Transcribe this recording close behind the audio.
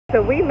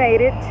So we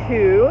made it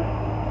to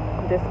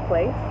this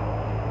place,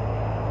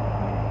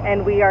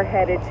 and we are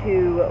headed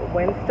to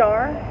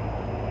Winstar,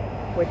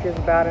 which is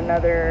about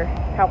another,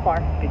 how far?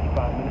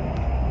 55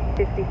 minutes.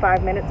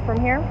 55 minutes from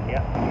here.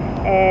 Yeah.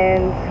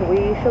 And we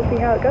shall see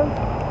how it goes.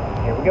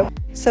 Here we go.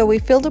 So we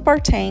filled up our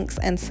tanks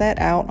and set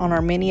out on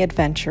our mini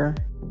adventure.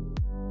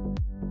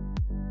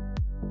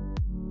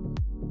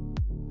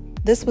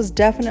 This was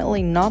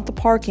definitely not the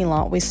parking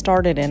lot we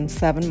started in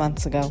 7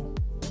 months ago.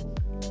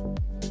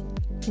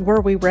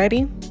 Were we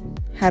ready?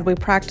 Had we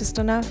practiced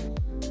enough?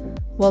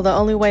 Well, the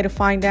only way to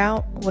find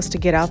out was to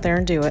get out there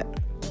and do it.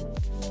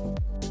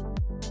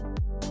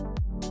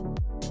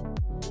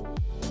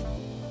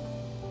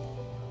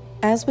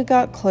 As we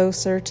got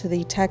closer to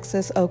the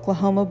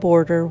Texas-Oklahoma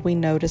border, we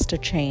noticed a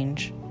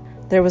change.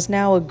 There was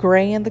now a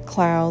gray in the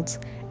clouds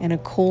and a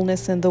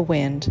coolness in the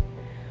wind.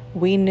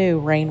 We knew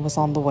rain was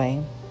on the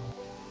way.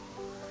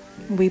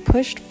 We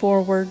pushed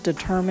forward,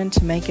 determined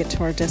to make it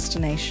to our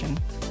destination.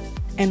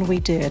 And we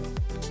did.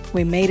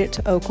 We made it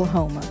to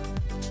Oklahoma.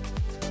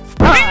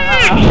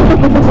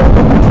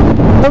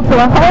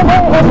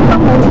 Oklahoma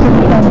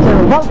Information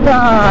Center,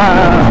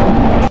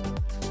 welcome!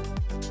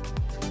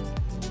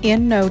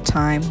 In no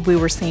time, we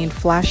were seeing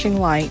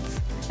flashing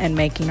lights and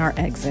making our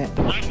exit.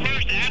 My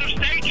first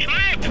out-of-state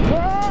trip!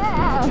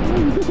 Yeah!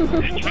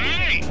 That's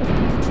right!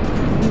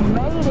 You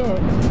made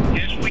it!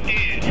 Yes, we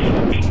did.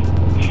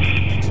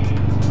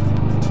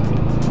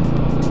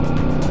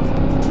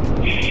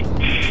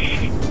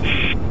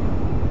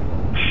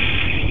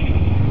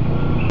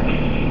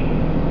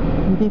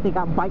 You think they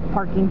got bike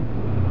parking?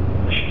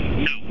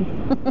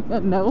 No.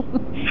 No?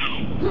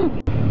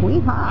 No.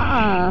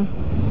 Wee-haw!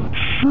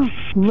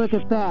 Look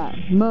at that.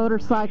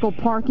 Motorcycle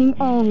parking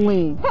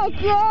only.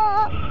 Heck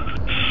yeah!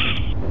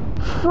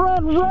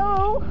 Front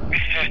row!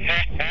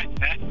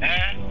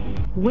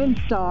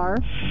 Winstar.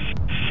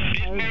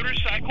 It's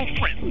motorcycle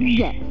friendly.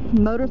 Yes,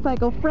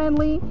 motorcycle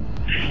friendly.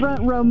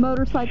 Front row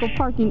motorcycle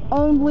parking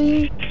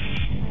only.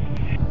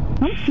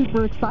 I'm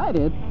super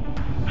excited.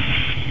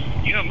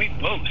 You and me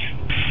both.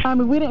 I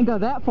mean, we didn't go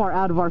that far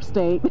out of our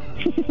state.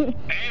 Hey,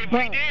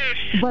 we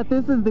did. But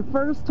this is the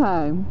first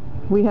time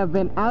we have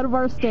been out of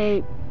our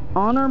state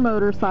on our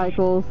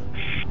motorcycles.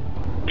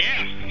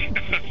 Yeah.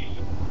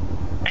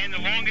 And the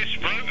longest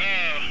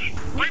freeway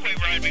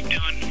ride we've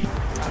done.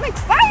 I'm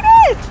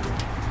excited!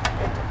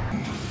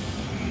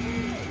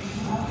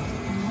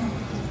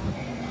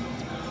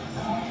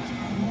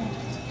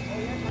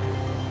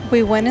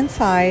 We went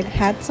inside,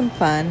 had some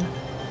fun,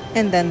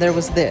 and then there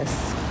was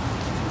this.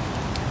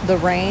 The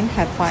rain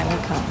had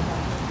finally come.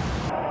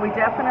 We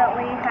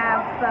definitely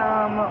have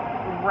some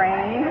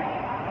rain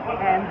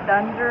and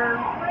thunder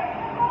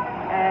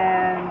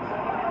and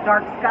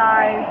dark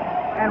skies,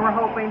 and we're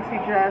hoping to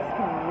just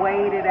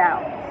wait it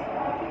out.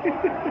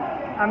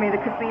 I mean, the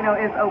casino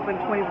is open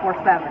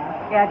 24/7.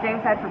 Yeah,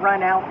 James had to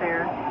run out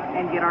there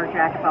and get our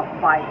jackets off the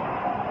bike.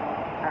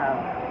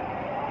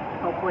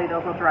 Hopefully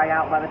those will dry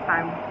out by the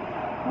time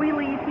we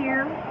leave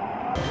here.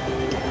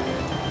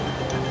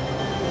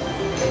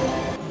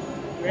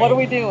 What are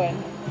we doing?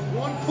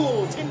 One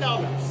pool, $10.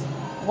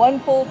 One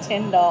pool,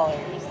 $10.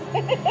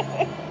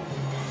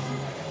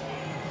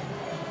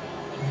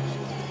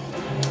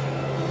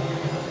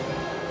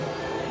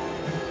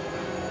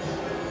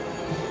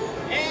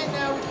 And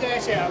now we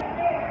cash out.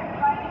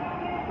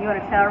 You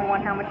want to tell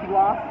everyone how much you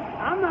lost?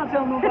 I'm not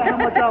telling nobody how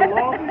much I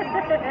lost.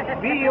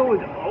 Video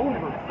is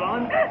over,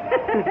 son.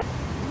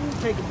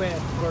 Take a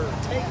bath, bird.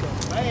 Take a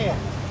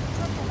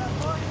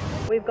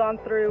bath. We've gone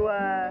through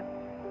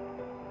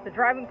the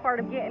driving part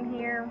of getting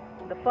here,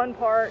 the fun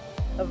part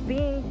of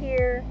being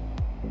here,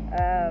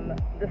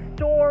 the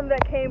storm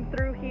that came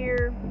through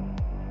here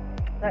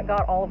that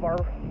got our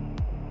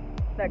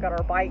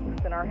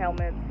bikes and our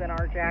helmets and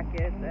our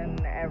jackets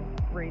and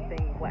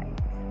everything wet.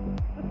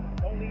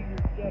 Don't leave your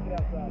jacket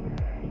outside.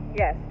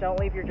 Yes, don't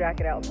leave your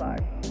jacket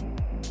outside.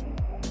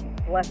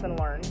 Lesson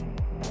learned.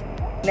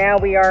 Now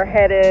we are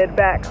headed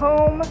back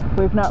home.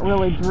 We've not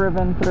really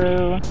driven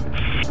through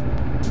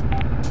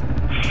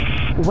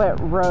wet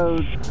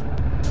roads.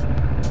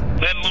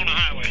 Let alone a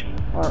highway.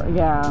 Or,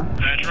 yeah.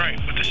 That's right.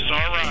 But this is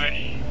our ride.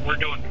 We're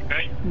doing,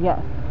 okay? Yes.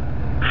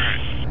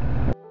 Alright.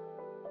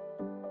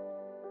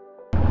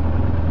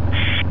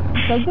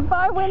 Say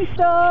goodbye,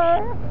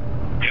 Winstar.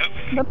 Yep.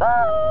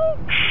 Bye-bye.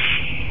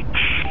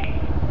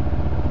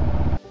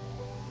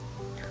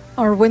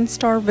 Our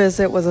Winstar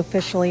visit was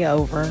officially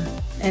over,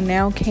 and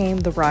now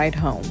came the ride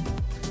home.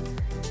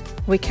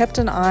 We kept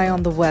an eye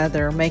on the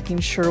weather, making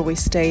sure we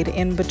stayed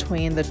in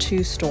between the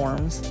two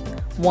storms,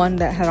 one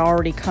that had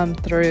already come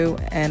through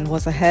and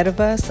was ahead of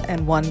us,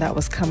 and one that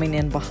was coming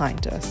in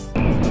behind us.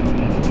 Good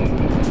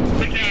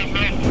job,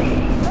 bro.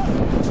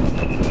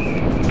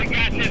 We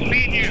got this,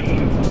 me and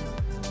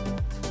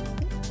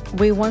you.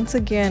 We once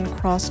again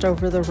crossed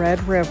over the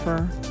Red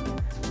River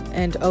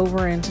and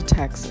over into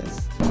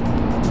Texas. Texas,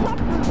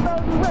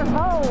 baby, we're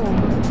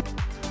home.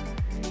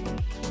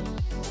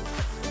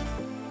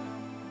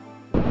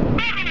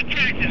 Welcome to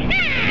Texas.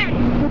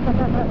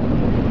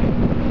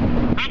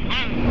 I'm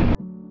home.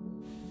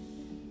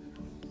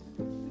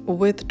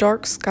 With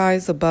dark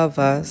skies above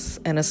us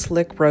and a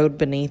slick road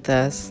beneath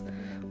us,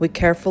 we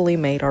carefully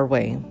made our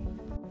way.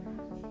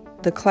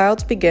 The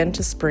clouds began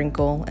to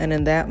sprinkle, and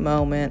in that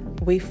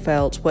moment, we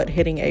felt what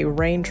hitting a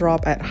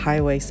raindrop at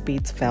highway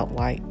speeds felt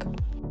like.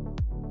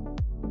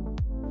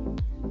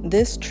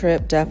 This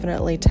trip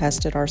definitely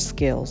tested our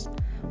skills,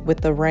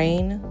 with the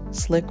rain,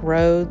 slick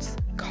roads,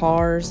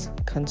 cars,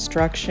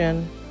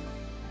 construction.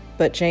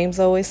 But James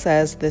always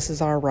says this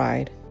is our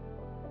ride.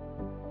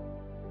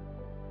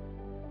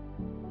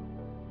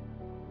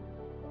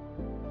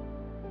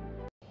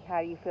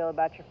 How do you feel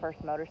about your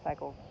first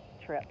motorcycle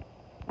trip?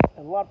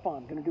 A lot of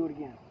fun. Gonna do it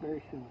again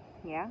very soon.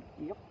 Yeah?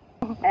 Yep.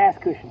 Ass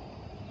cushion.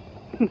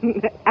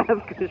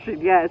 Ass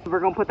cushion, yes. We're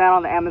gonna put that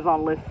on the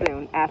Amazon list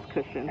soon. Ass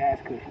cushion. Ass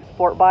cushion.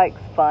 Sport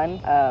bikes, fun,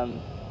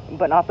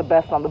 but not the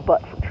best on the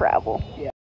butt for travel. Yeah.